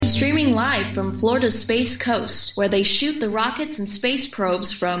Reporting live from Florida's Space Coast, where they shoot the rockets and space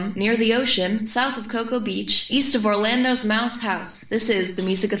probes from near the ocean, south of Cocoa Beach, east of Orlando's Mouse House. This is the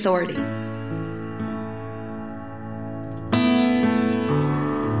Music Authority.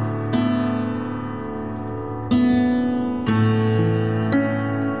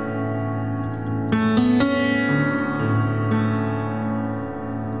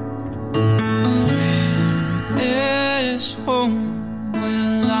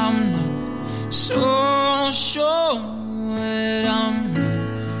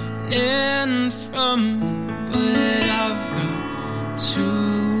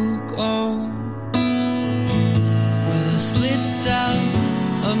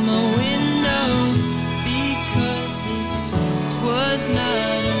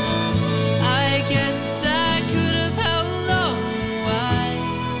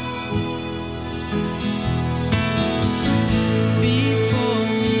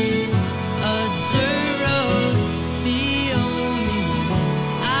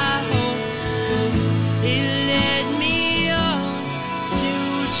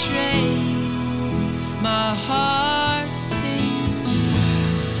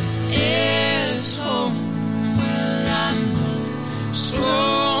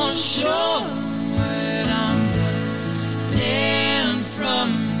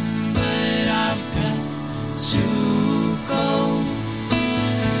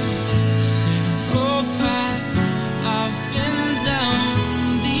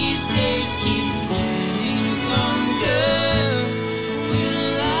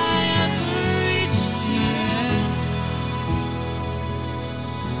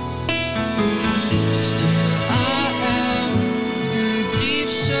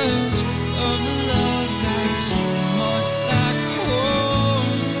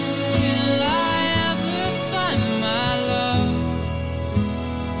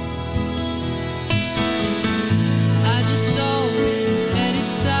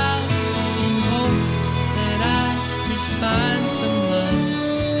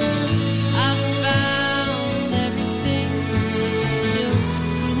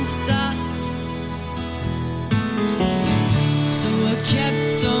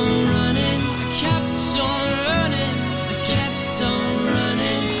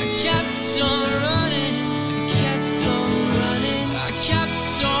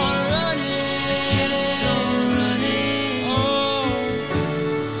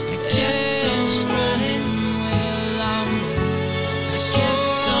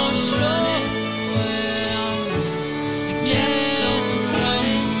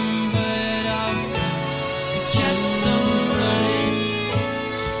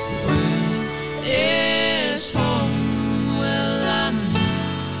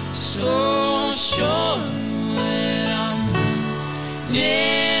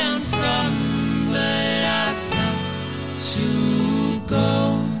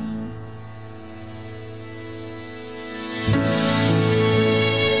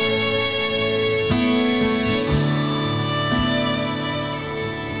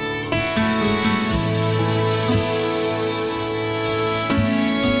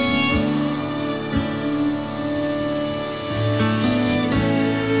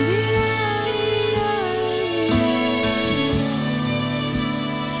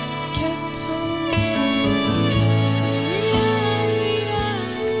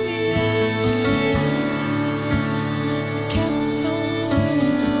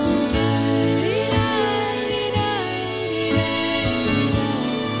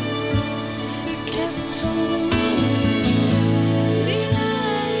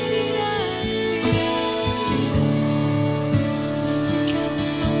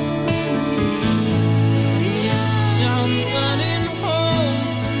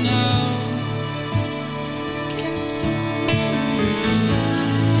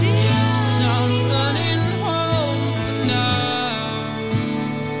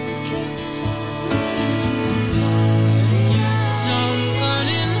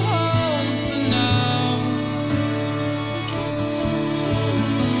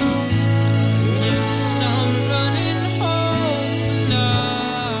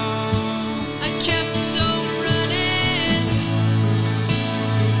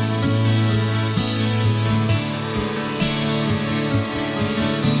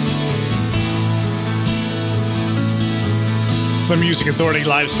 The Music Authority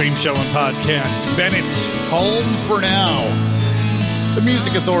live stream show and podcast. Bennett, Home for Now. The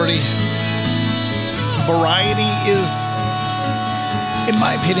Music Authority. Variety is, in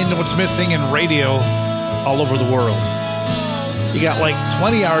my opinion, what's missing in radio all over the world. You got like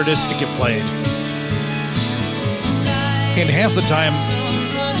 20 artists that get played. And half the time,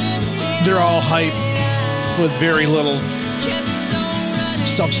 They're all hype with very little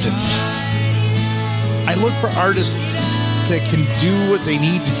substance. I look for artists that can do what they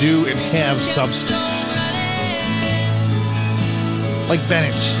need to do and have substance. Like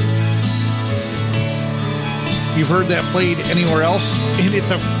Bennett. You've heard that played anywhere else, and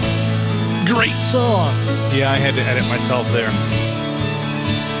it's a great song. Yeah, I had to edit myself there.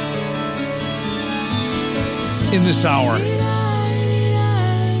 In this hour,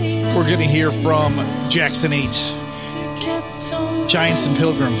 we're going to hear from Jackson 8, Giants and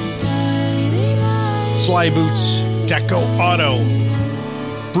Pilgrim, Sly Boots, Deco Auto,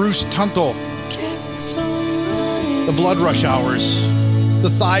 Bruce Tunkel, the Blood Rush Hours, the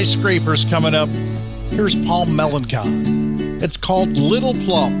Thigh Scrapers coming up. Here's Paul Mellencamp. It's called Little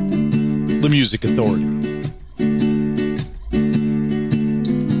Plum, the Music Authority.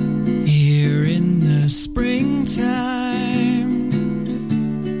 Here in the springtime,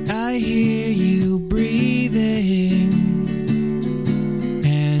 I hear you breathing,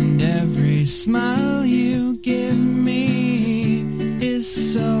 and every smile you give me is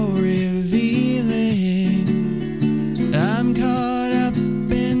so revealing. I'm caught up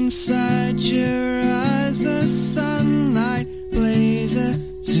inside your eyes, the sunlight plays a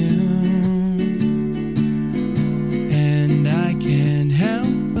tune, and I can't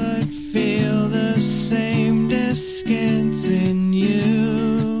help but feel the same descent in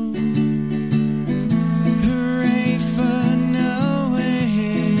you. Hooray for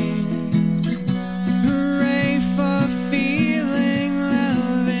knowing, hooray for feeling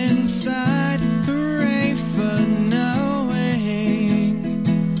love inside, hooray for knowing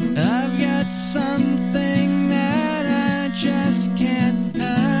I've got something that I just can't hide.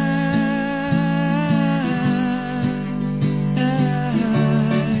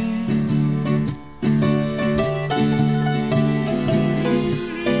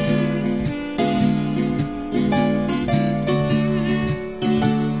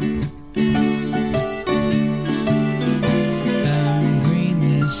 I'm green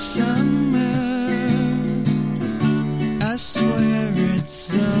this summer, I swear it's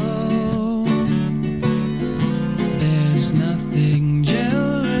so. There's nothing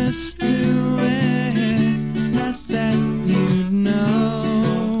jealous to it, not that you'd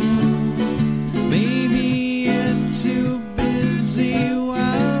know. Maybe you're too busy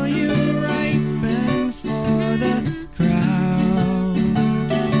while you ripen for the crowd,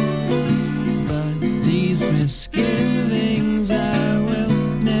 but these misgivings I will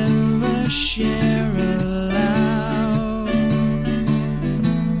never share aloud.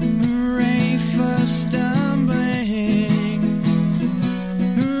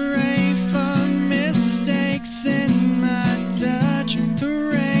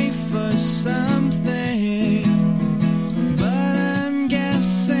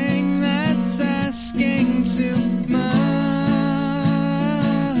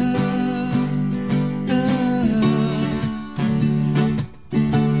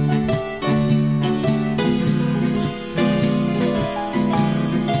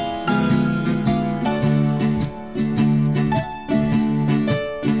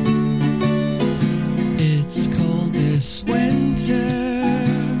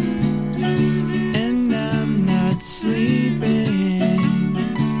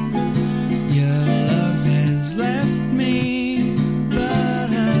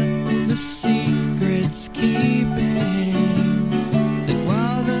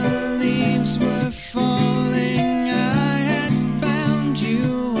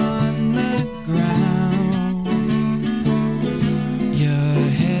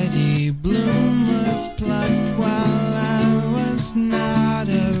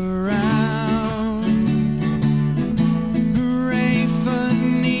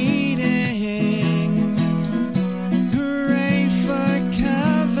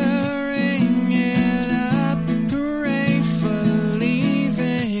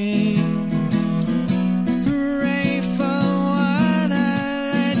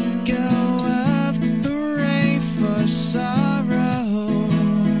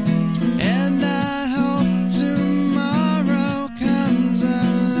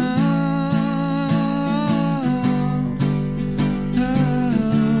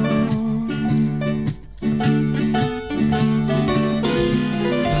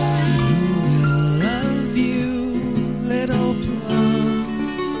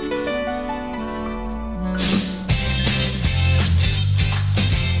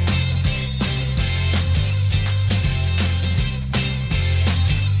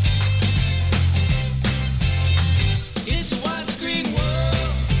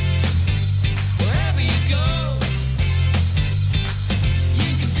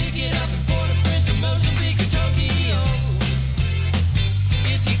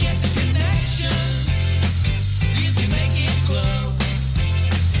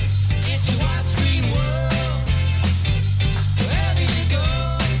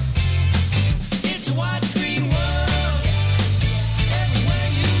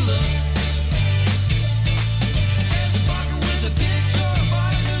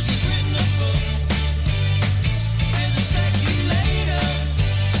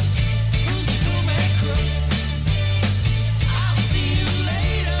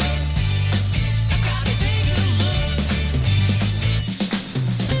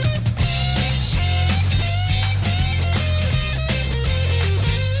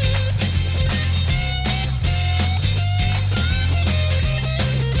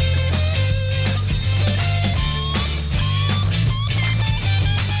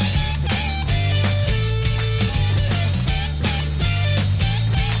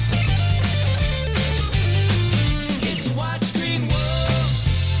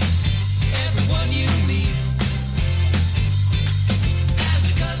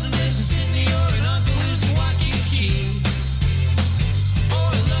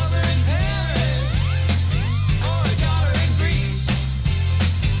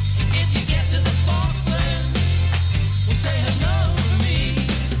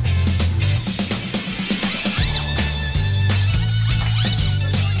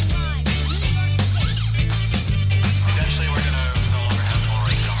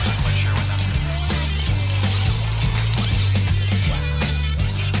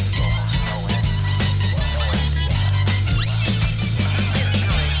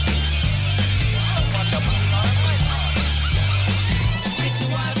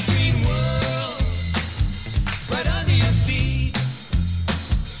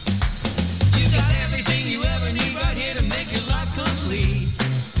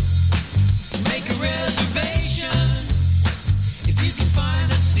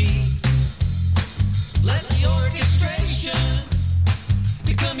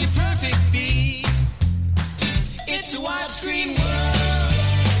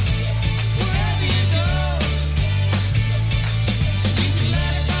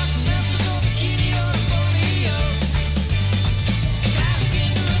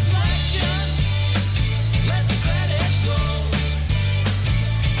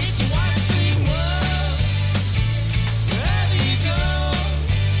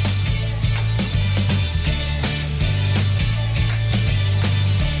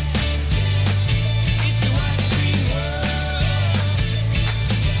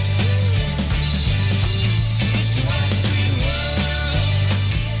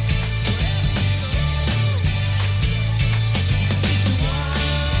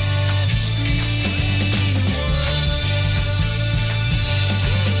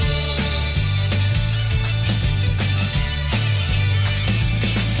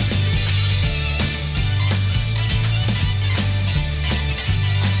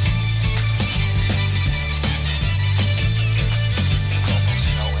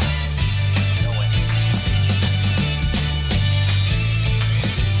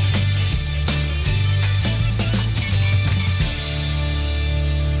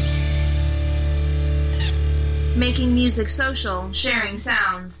 Making music social, sharing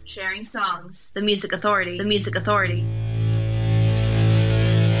sounds, sharing songs. The Music Authority. The Music Authority.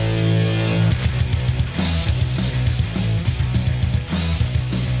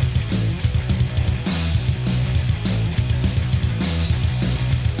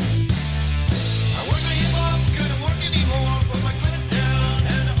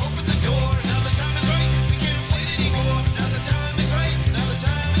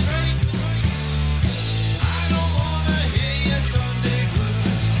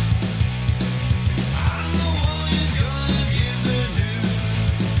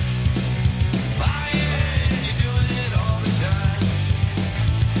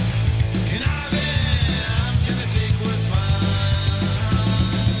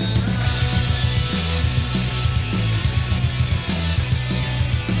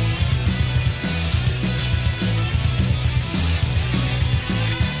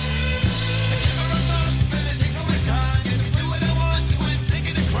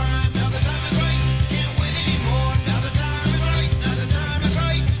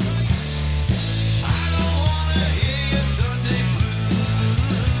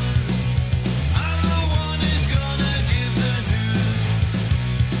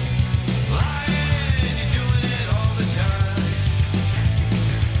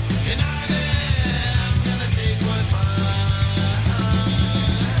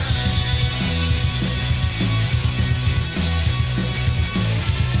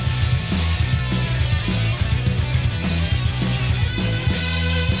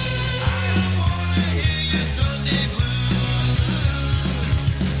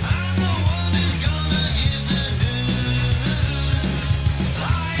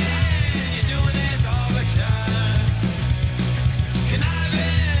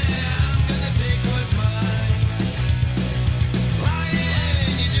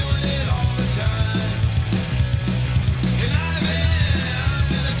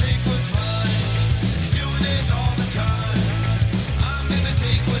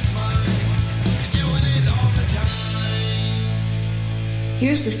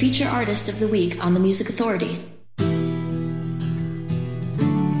 Here's the feature artist of the week on the Music Authority.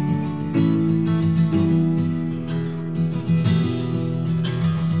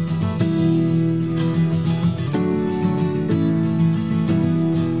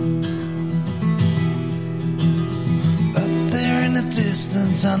 Up there in the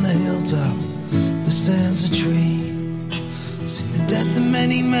distance on the hilltop, there stands a tree. See the death of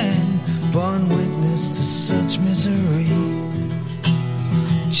many men, born witness to such misery.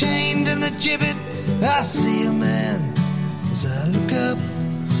 Chained in the gibbet, I see a man as I look up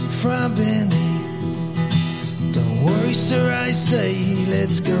from beneath. Don't worry, sir, I say, he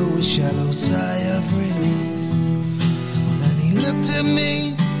lets go a shallow sigh of relief. And he looked at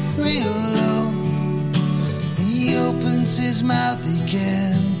me real low. He opens his mouth, he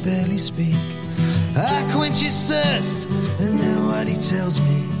can barely speak. I quench his thirst, and then what he tells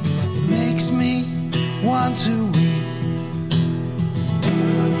me, it makes me want to weep.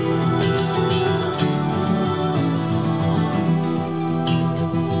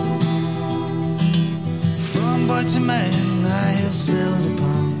 To man, I have sailed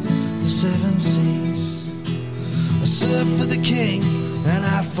upon the seven seas. I served for the king, and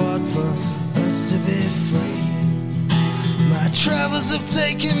I fought for us to be free. My travels have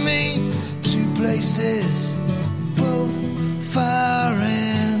taken me to places both far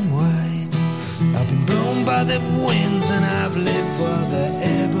and wide. I've been blown by the winds, and I've lived for the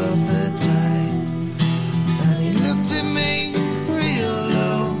ebb of the tide. And he looked at me real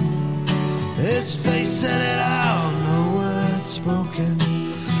low. His face said it all, no word spoken.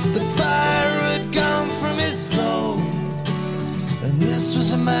 The fire had gone from his soul, and this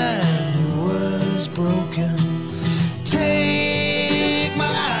was a man who was broken. Take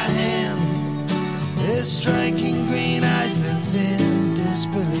my hand. His striking green eyes looked in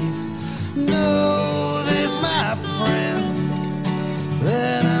disbelief. Know this, my friend,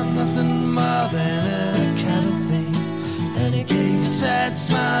 that I'm nothing more than a cattle thief. And he gave a sad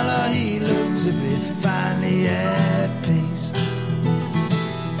smile, or he looked to be finally at peace.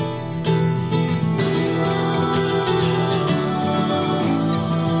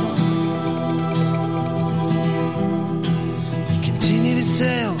 He continued his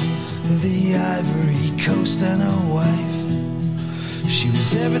tale of the Ivory Coast and her wife. She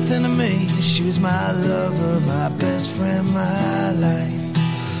was everything to me. She was my lover, my best friend, my life.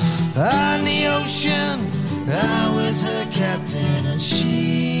 On the ocean, I was her captain, and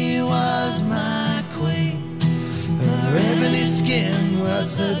she was my queen. Her ebony skin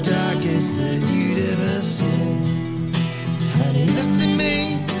was the darkest that you'd ever seen. And he looked at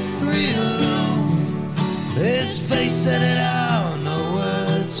me real low. His face said it all, no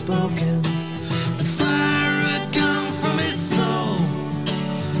words spoken. The fire had come from his soul,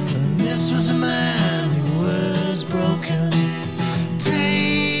 and this was a man who was broken.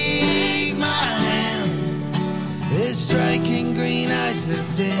 Take my hand. His striking green eyes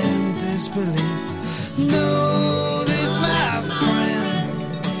looked in disbelief. Know this, my friend,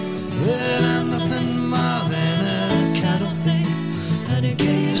 that I'm nothing more than a cattle thief. And he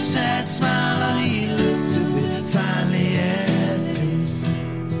gave a sad smile, he looked to be finally at peace.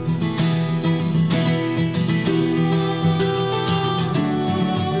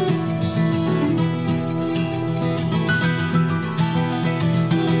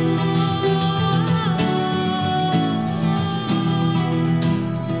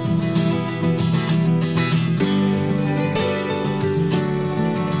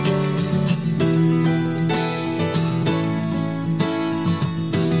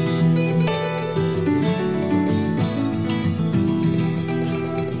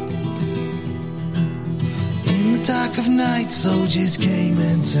 Of night, soldiers came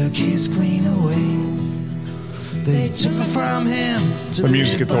and took his queen away. They took her from him. The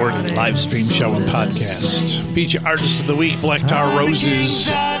Music Authority live stream show and podcast. Feature artists of the week: Black Tar Roses,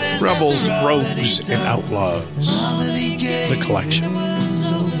 Rebels, Rogues, and Outlaws. The collection.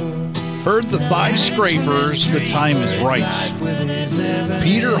 Heard the Thigh Scrapers, The Time Is Right.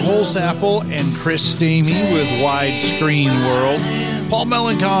 Peter Holzapfel and Chris Stamey with Widescreen World. Paul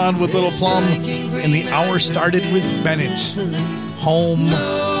Melancon with Little Plum. And the hour started with Bennett. Home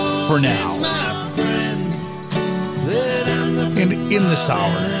for Now. And in this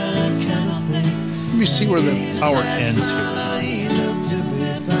hour, let me see where the hour ends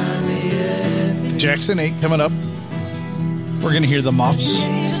here. Jackson 8 coming up. We're going to hear the Muffs.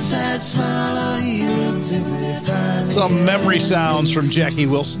 Some memory sounds from Jackie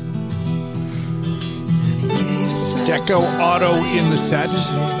Wilson. Deco Auto in the set.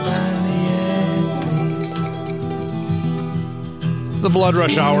 The Blood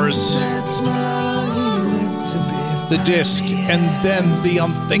Rush Hours. The disc. And then the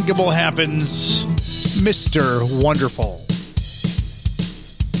unthinkable happens. Mr. Wonderful.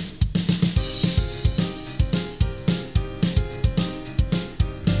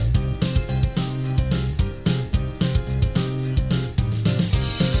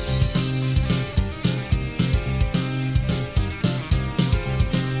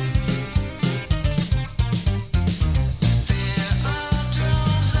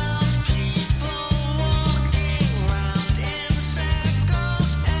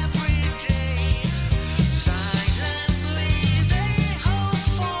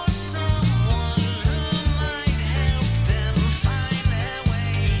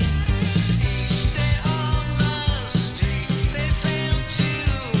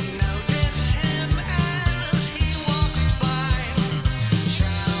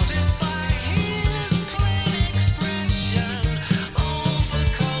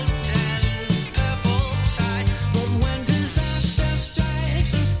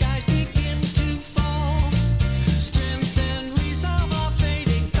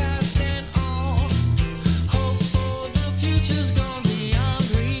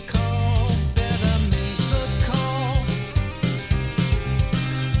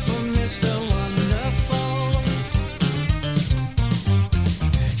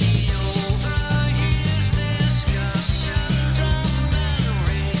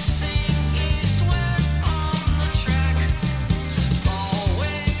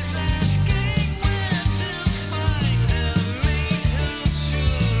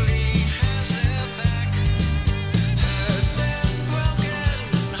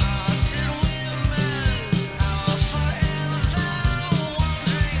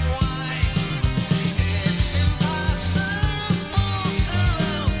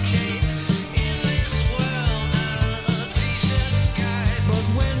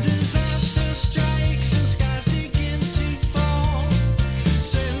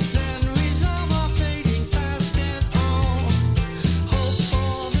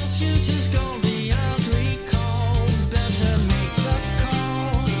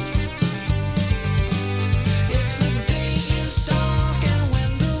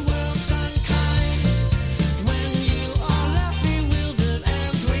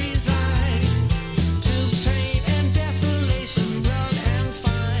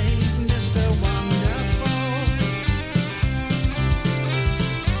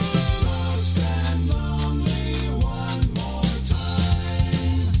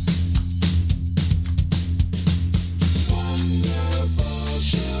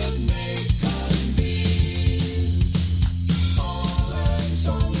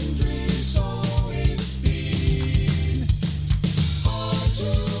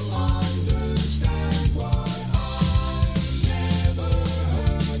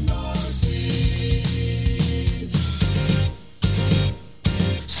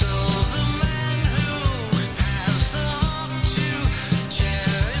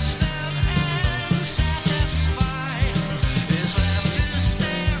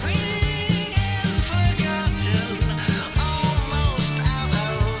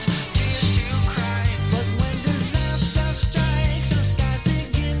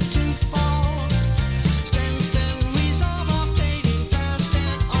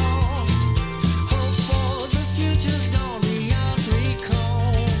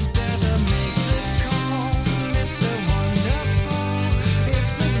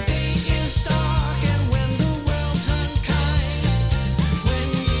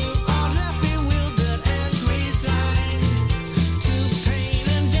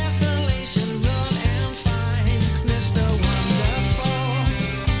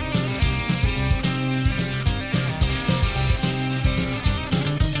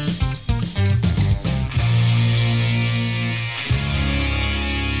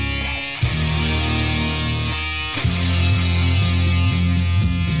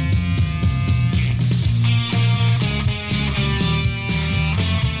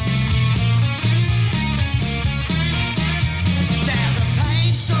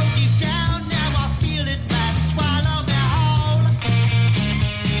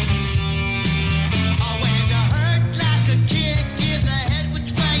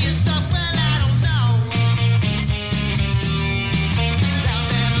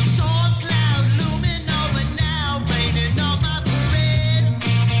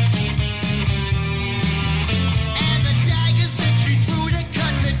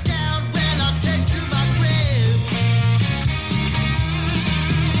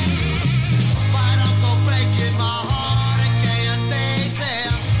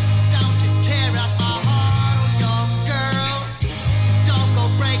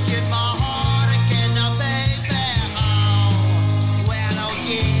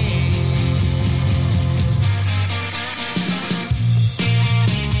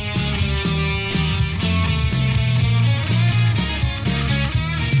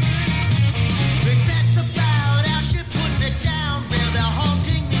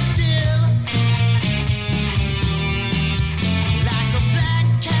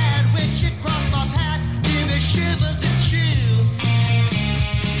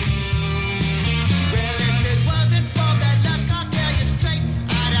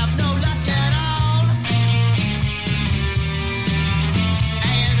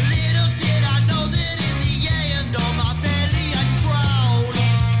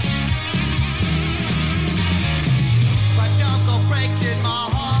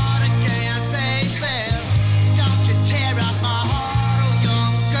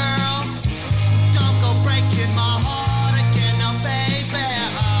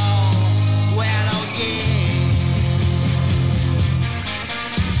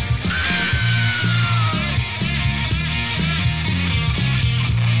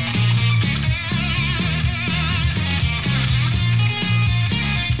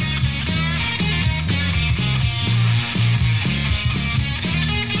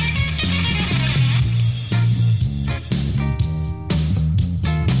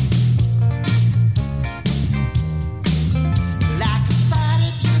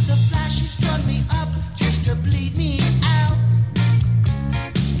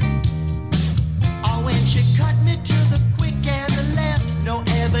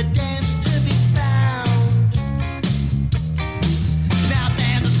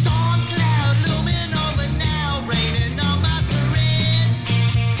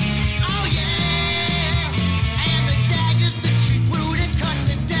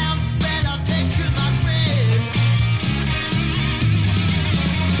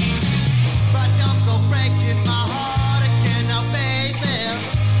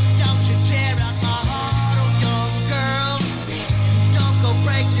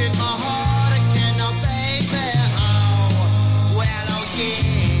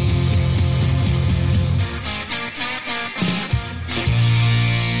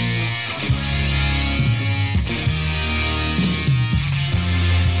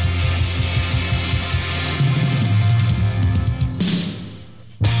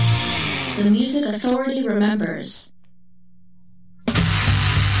 The Music Authority remembers.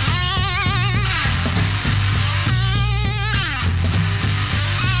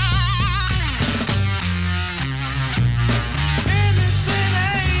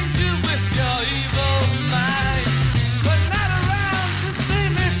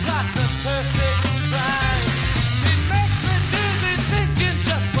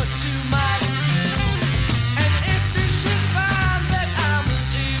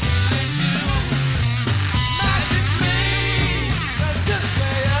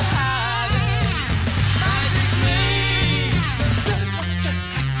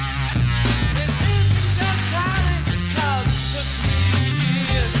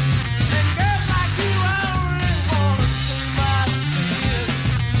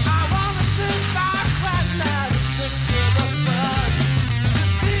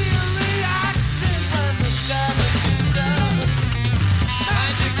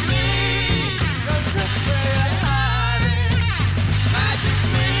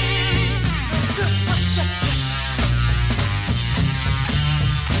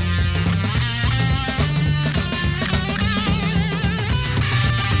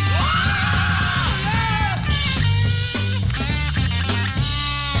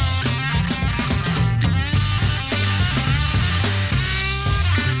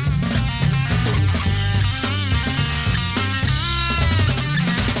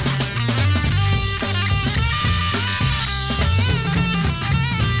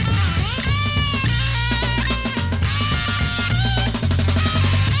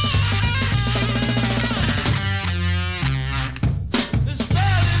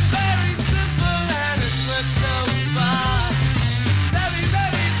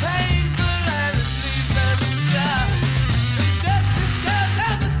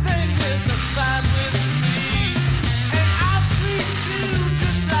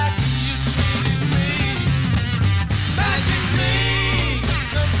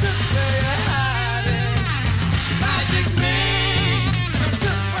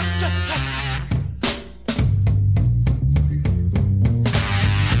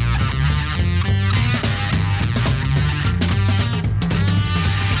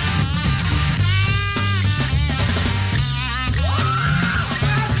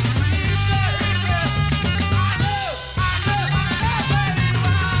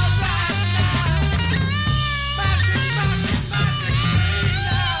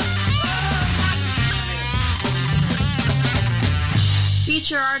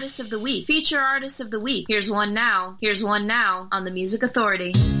 Feature Artist of the Week. Feature Artist of the Week. Here's one now. Here's one now on the Music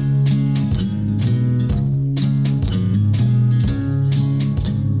Authority.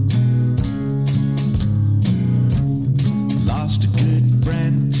 Lost a good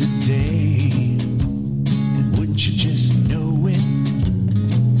friend today, and wouldn't you just know it?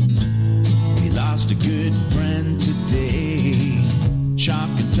 We lost a good friend today, shock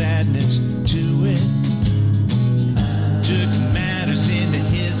and sadness to it. Took matters into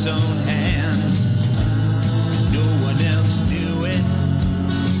his own hands. No one else knew it.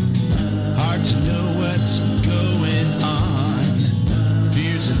 Hard to know what's going on.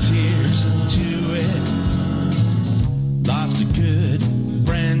 Fears and tears to it. Lost a good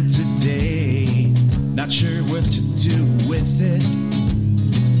friend today. Not sure what to do with it.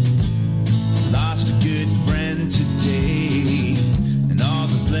 Lost a good friend today. And all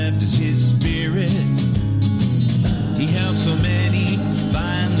that's left is his spirit. He helped so many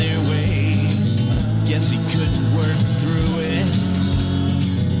find their way. Guess he couldn't work through it.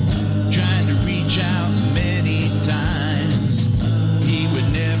 Trying to reach out many times. He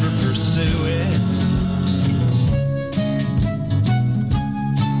would never pursue it.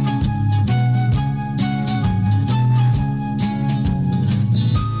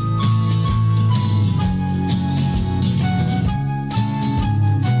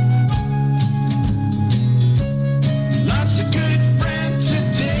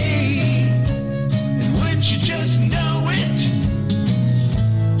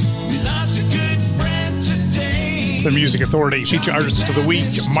 The Music Authority Feature Artist of the Week,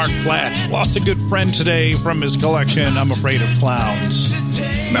 Mark Platt. Lost a good friend today from his collection, I'm Afraid of Clowns.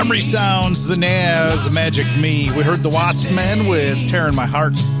 Memory Sounds, The Naz, The Magic Me. We heard The Waspmen with Tearing My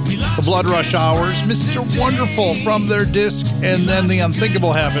Heart. The Blood Rush Hours, Mr. Wonderful from their disc, and then The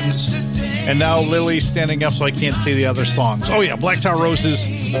Unthinkable happens. And now Lily standing up so I can't see the other songs. Oh yeah, Black Tar Roses,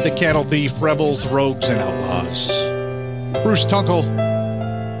 The Cattle Thief, Rebels, Rogues, and Outlaws. Bruce Tunkel,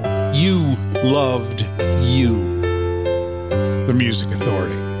 You Loved You. The Music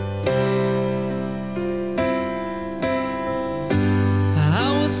Authority. I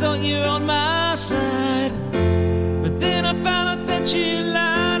always thought you were on my side, but then I found out that you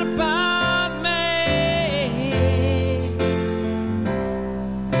lied about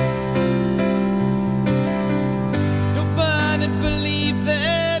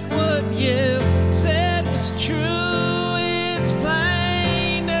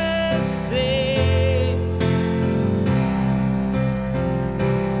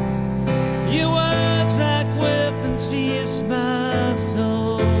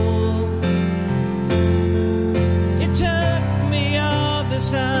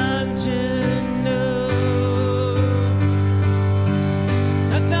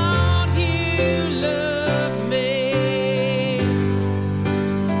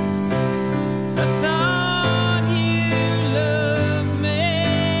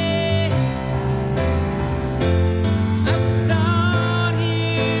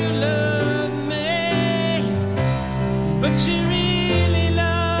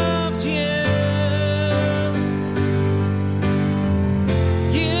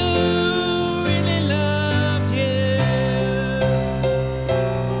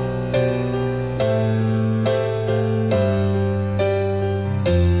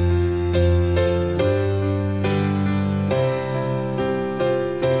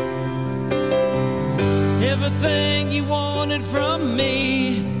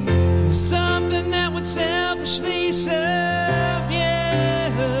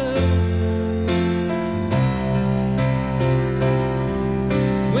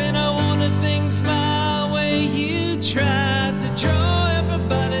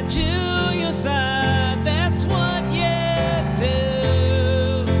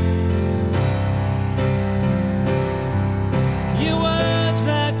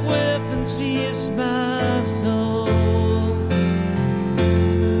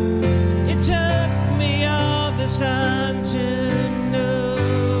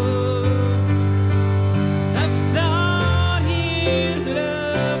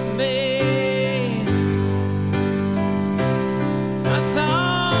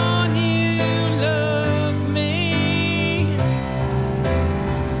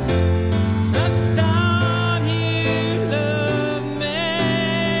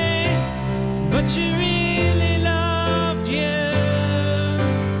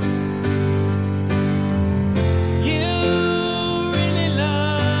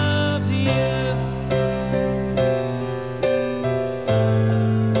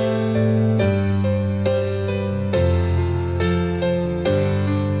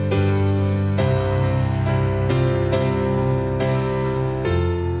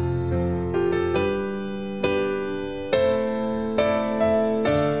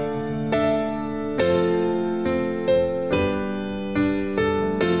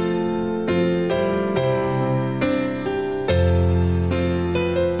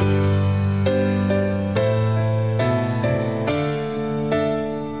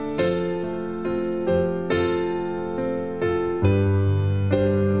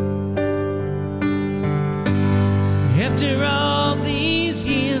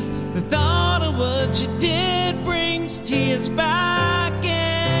what you did brings tears back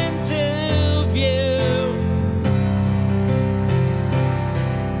into view.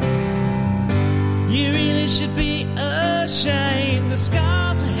 You really should be ashamed. The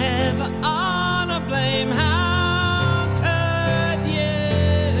scars I have are all to blame. How could you?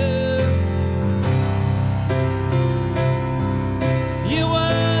 Your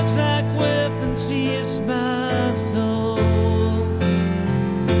words like weapons pierce my soul.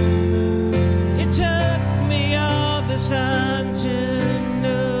 It took me all this time to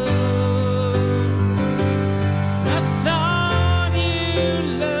know. I thought you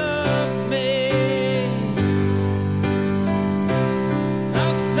loved me. I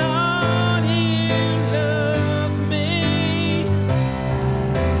thought you loved me.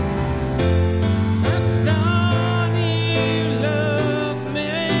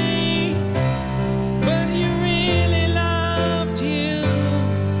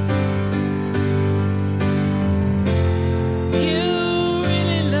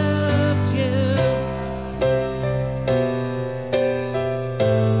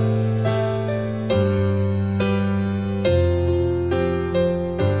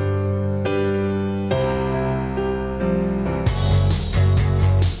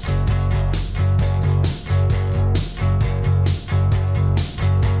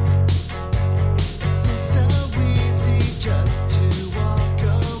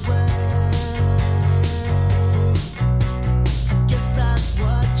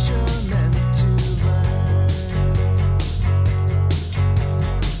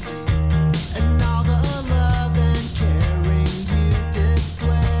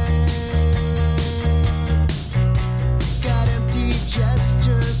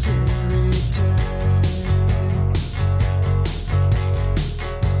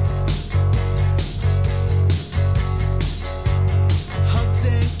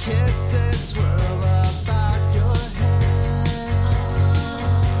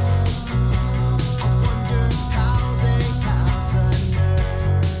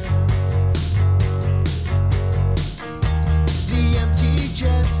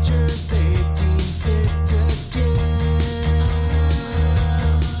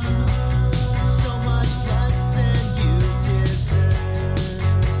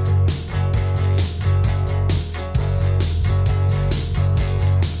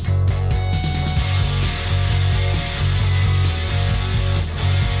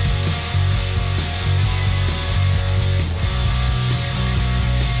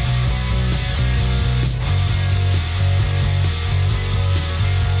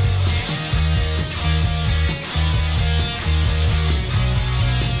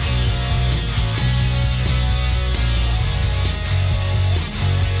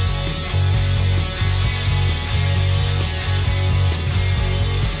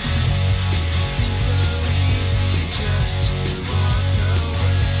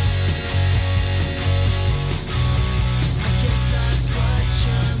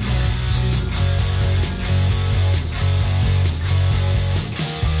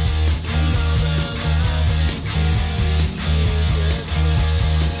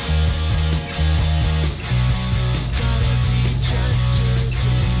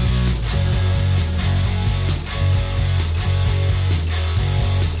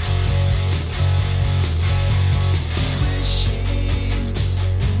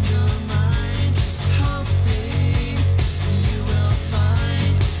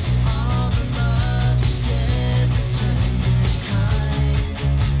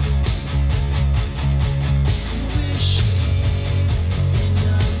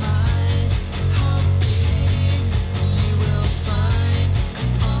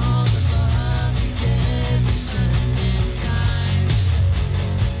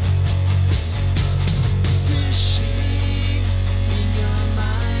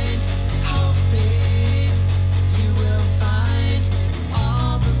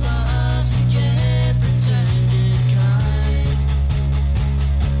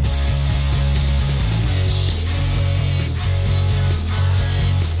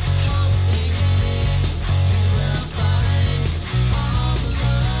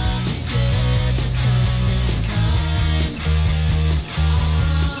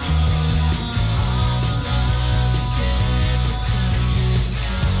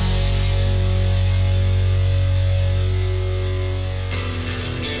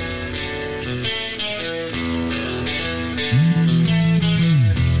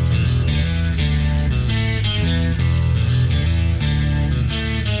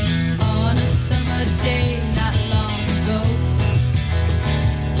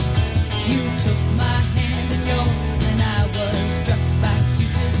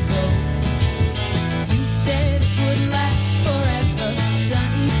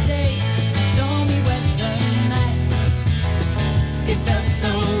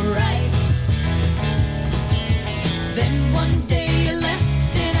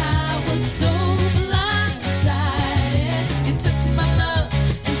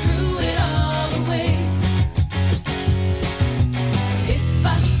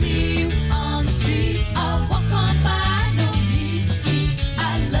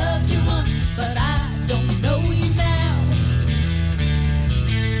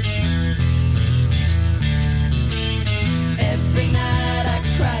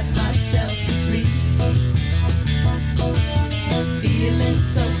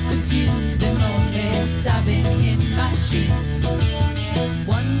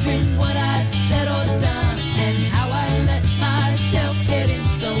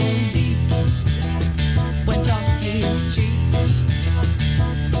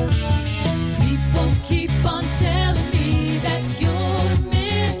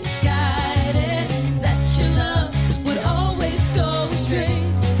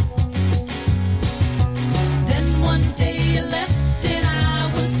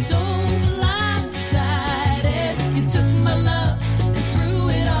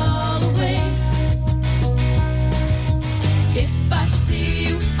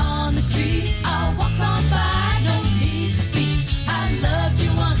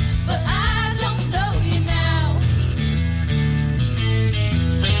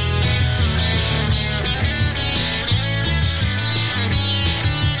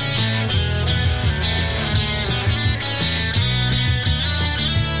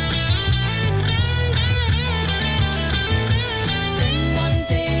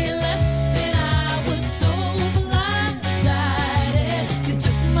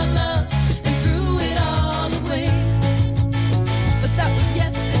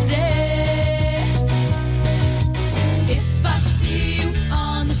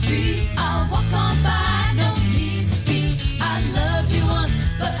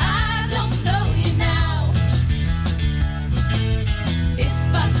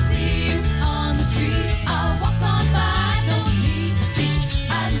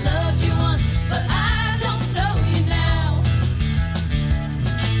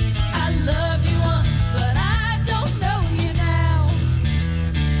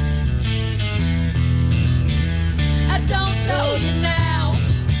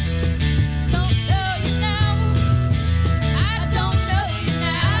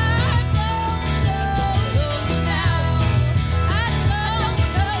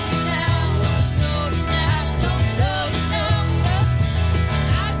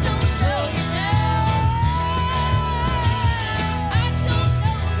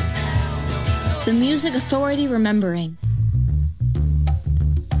 Music Authority Remembering.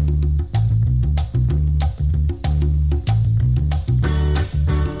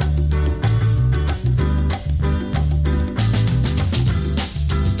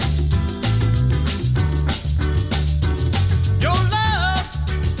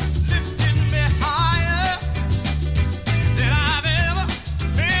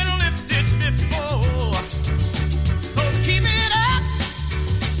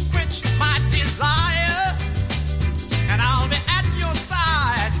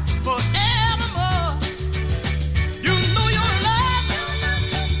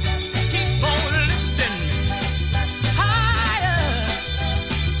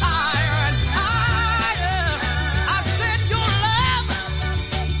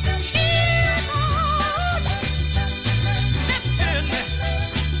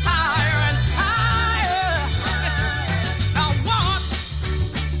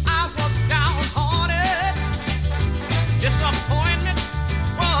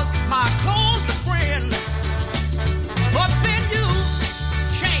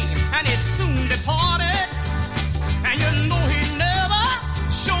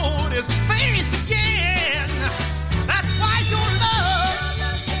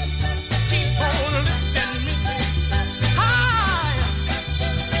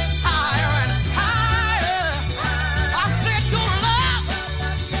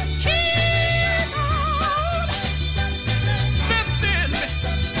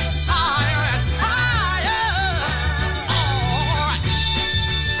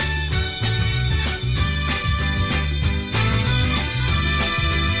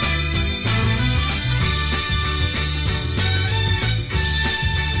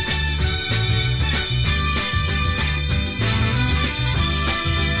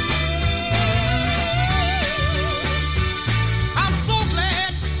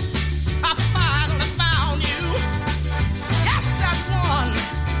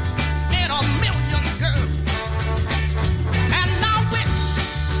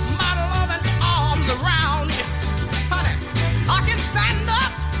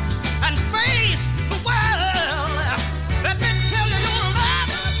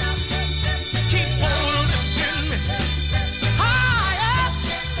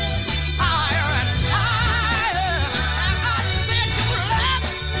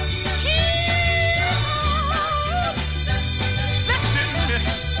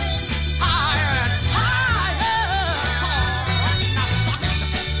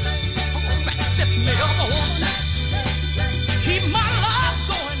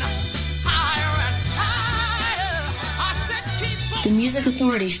 The Music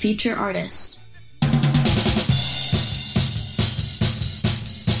Authority feature artist.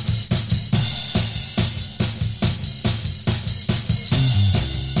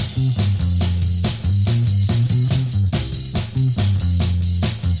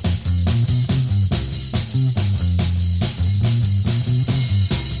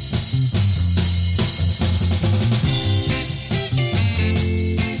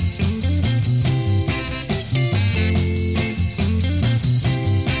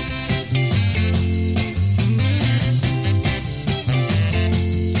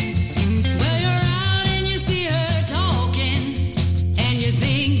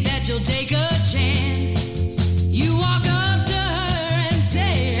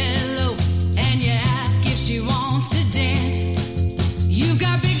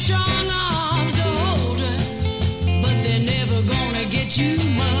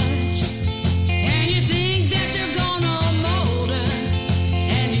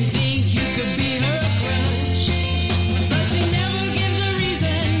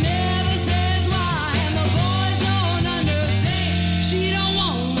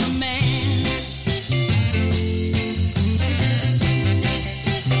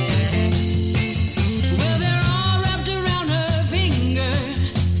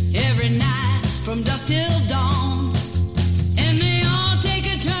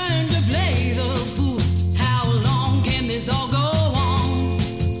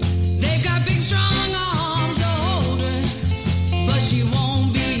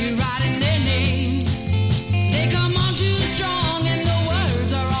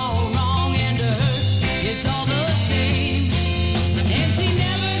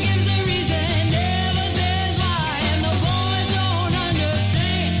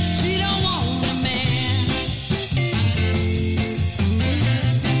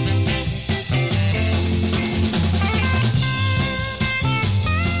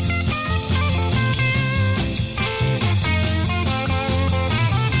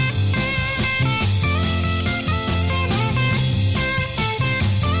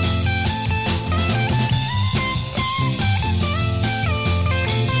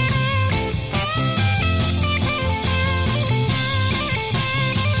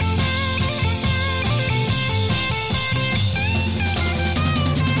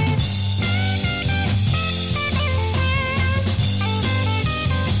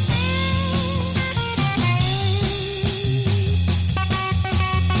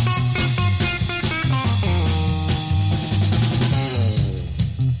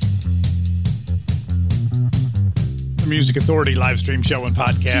 Music Authority live stream show and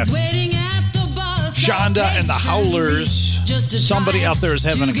podcast. Shonda and the Howlers. Somebody out there is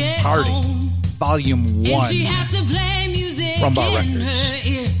having a party. Volume 1. Rumbar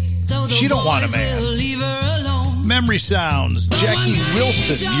Records. She Don't Want a Man. Memory Sounds. Jackie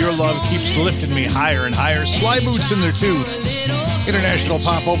Wilson. Your Love Keeps Lifting Me Higher and Higher. Sly Boots in Their Tooth. International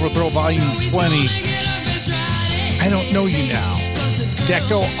Pop Overthrow Volume 20. I Don't Know You Now.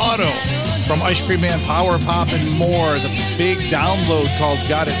 Deco Auto. From Ice Cream Man, Power Pop, and more. The big download called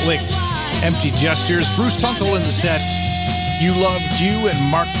Got It Licked. Empty Gestures. Bruce Tunkel in the set. You Loved You, and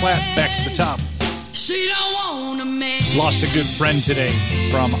Mark Platt back at the top. She don't want a man. Lost a good friend today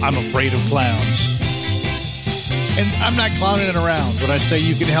from I'm Afraid of Clowns. And I'm not clowning it around when I say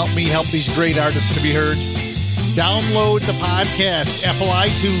you can help me help these great artists to be heard. Download the podcast. Apple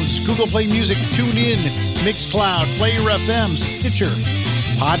iTunes, Google Play Music, TuneIn, Mixcloud, Player FM, Stitcher,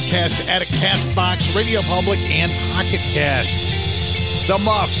 Podcast Addict, CastBox, Radio Public, and Pocket Cast. The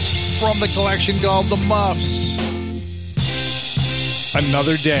Muffs from the collection called The Muffs.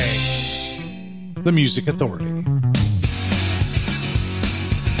 Another day. The Music Authority.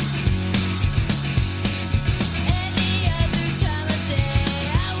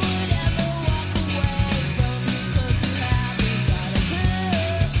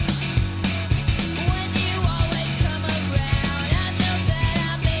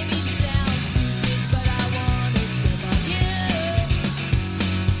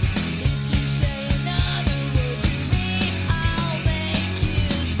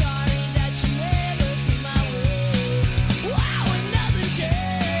 Sorry that you ever came my way.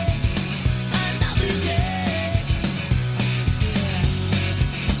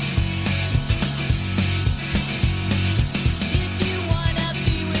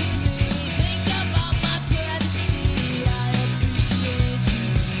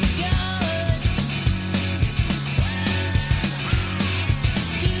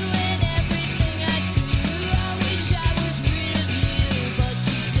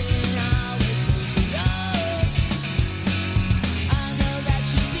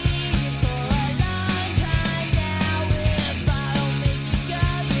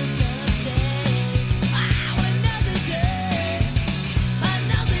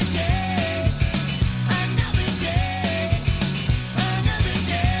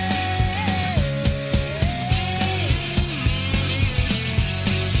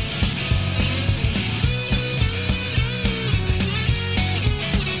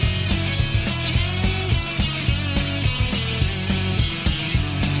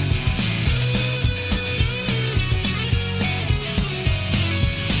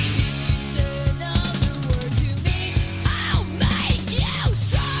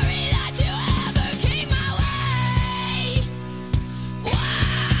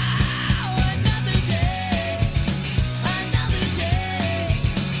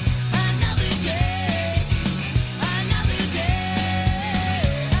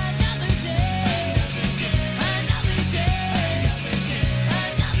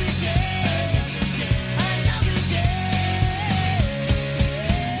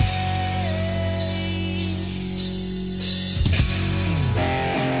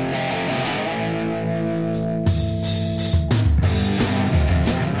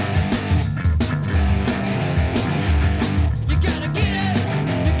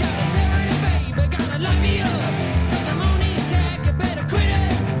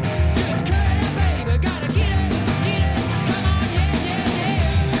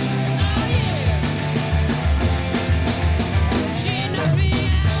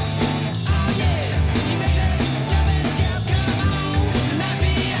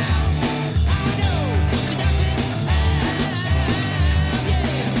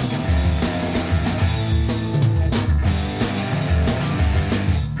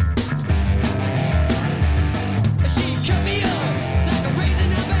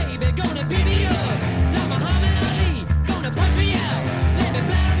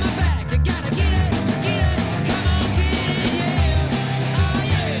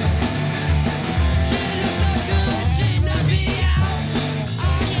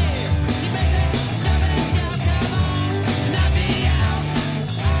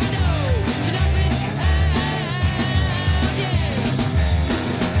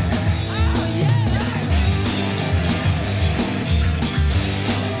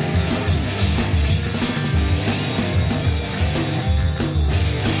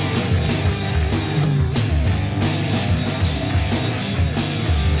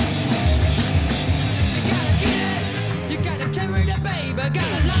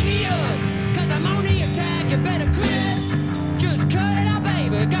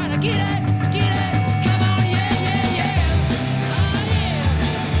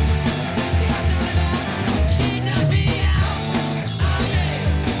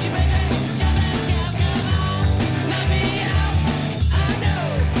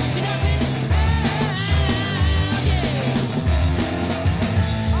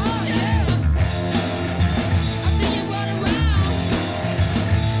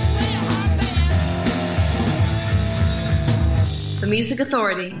 Music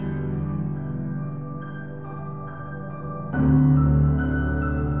Authority.